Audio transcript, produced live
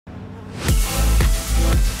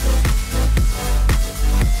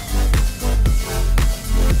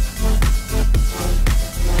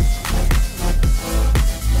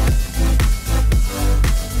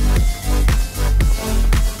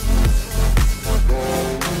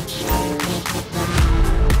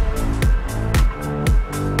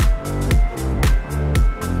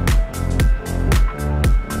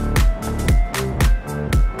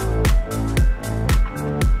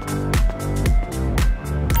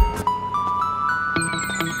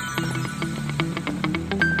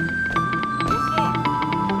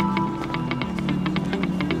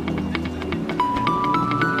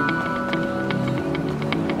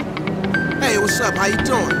How you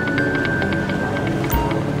doing?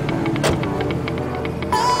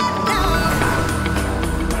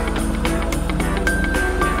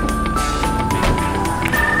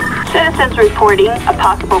 Citizens reporting a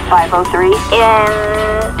possible 503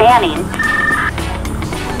 in Banning.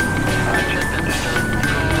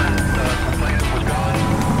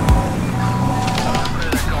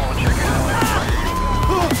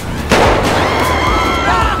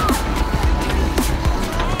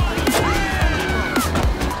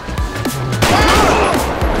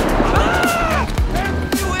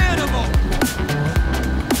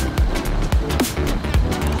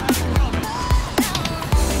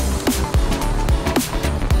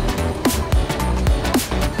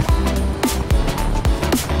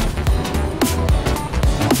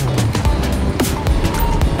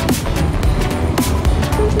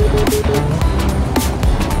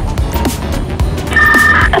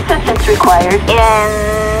 Assistance required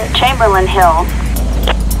in Chamberlain Hills.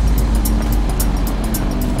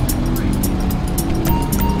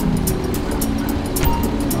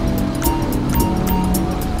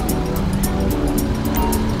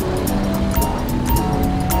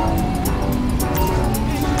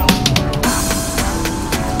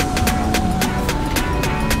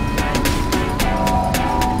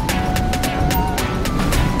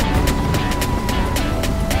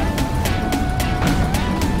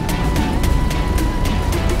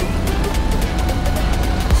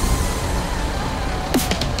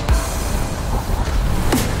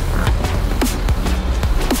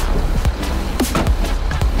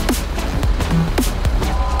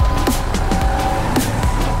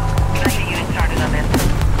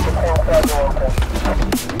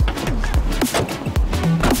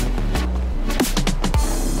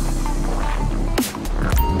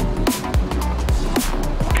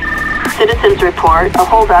 Citizens report a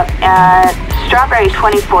holdup at Strawberry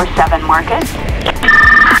 24/7 Market.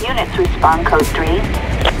 Units respond code 3.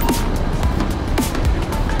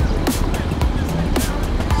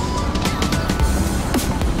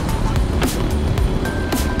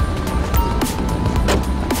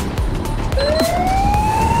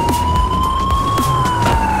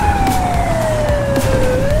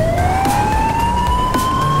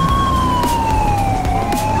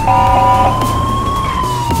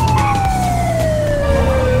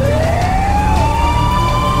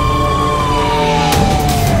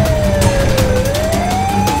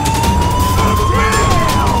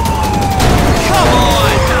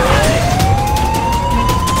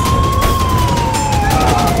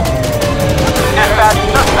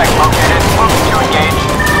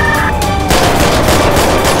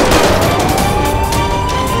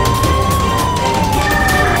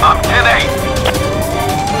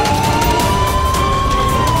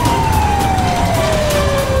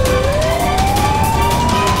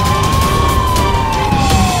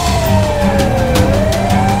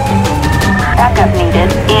 Backup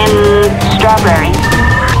needed in Strawberry.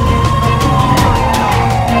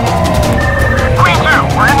 Queen 2,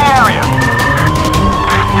 we're in the area.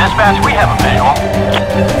 Dispatch, we have a visual.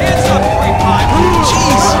 Hands up, 3-5.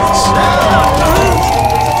 Jesus!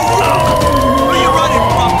 Where are you running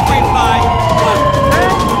from, 3-5?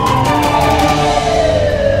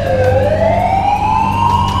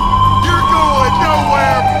 You're going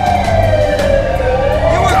nowhere!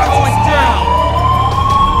 You were going down!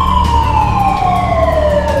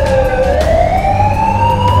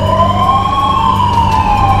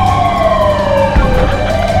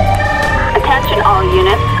 Attention all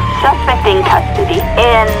units. Suspect in custody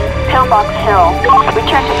in Pillbox Hill.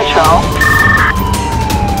 Return to patrol.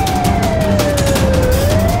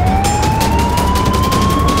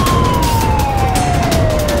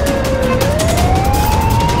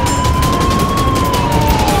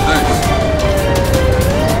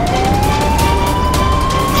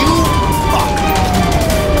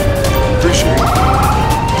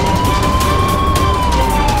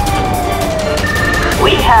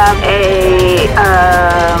 We have a,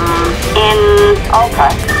 in Alta.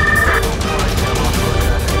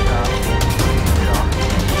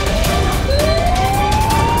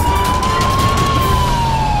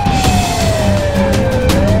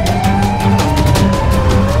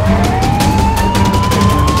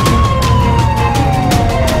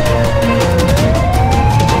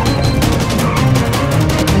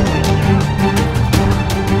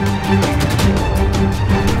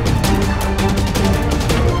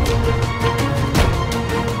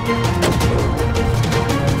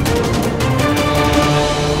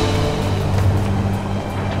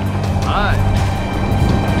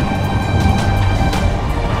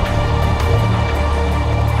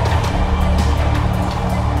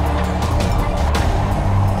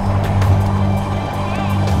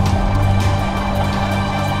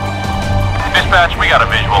 Dispatch, we got a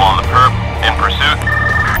visual on the perp. In pursuit.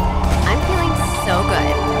 I'm feeling so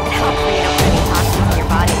good. Hopefully you don't put any toxins in your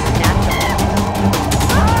body naturally.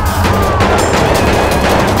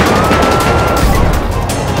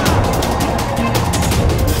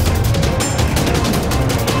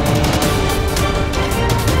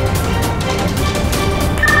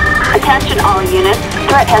 Attention all units,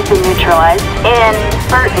 threat has been neutralized. In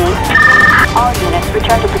Burton, all units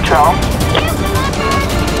return to patrol.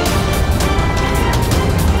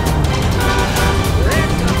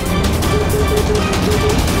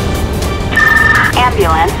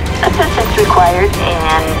 Ambulance, assistance required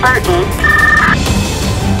in Burton.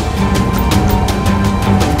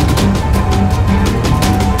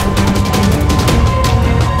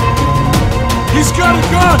 He's got a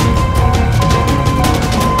gun!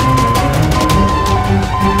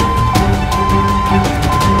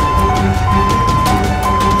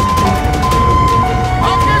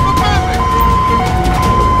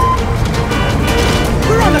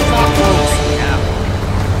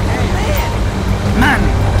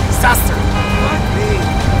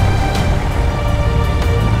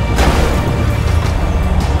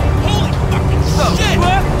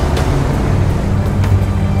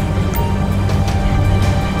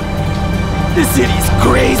 This city's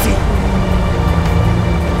crazy!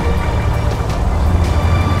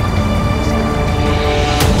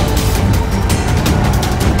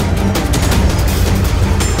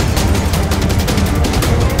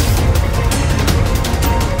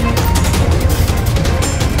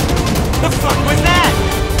 The fuck was that?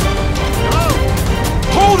 Hello?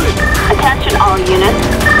 Hold it! Attention all units.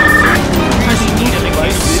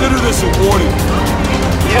 Consider this a warning.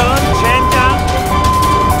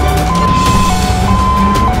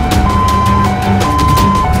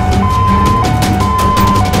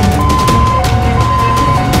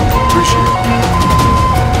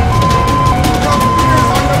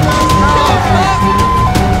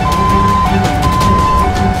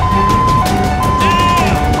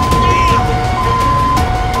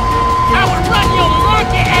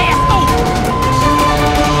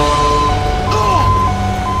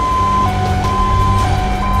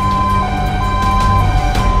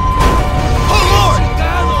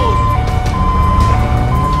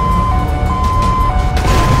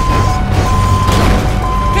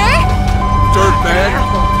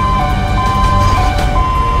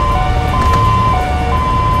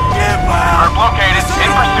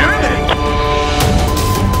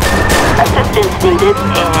 Assistance needed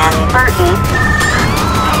in Burton.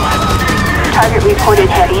 Target reported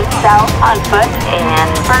heading south on foot in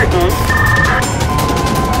Burton.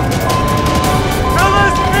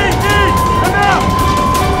 LSPD! Come out!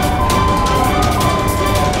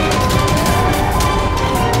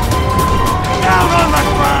 Down on the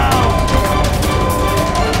ground!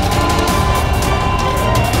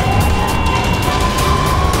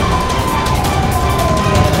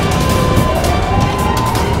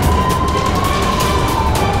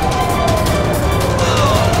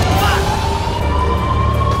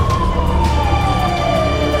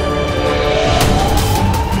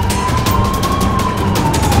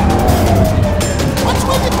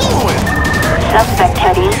 Suspect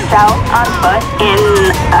heading south on foot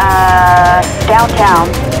in, downtown.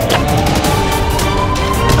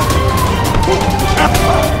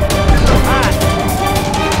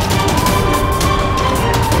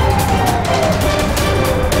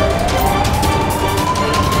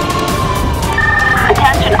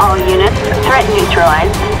 Attention all units, threat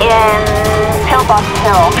neutralized in Pillbox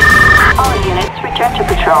Hill. All units return to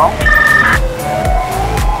patrol.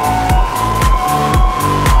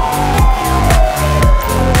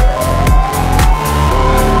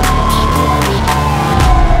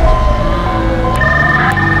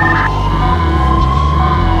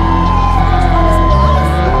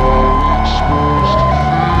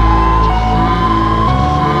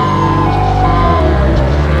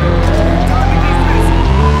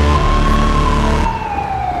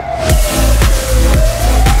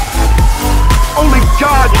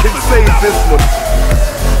 God can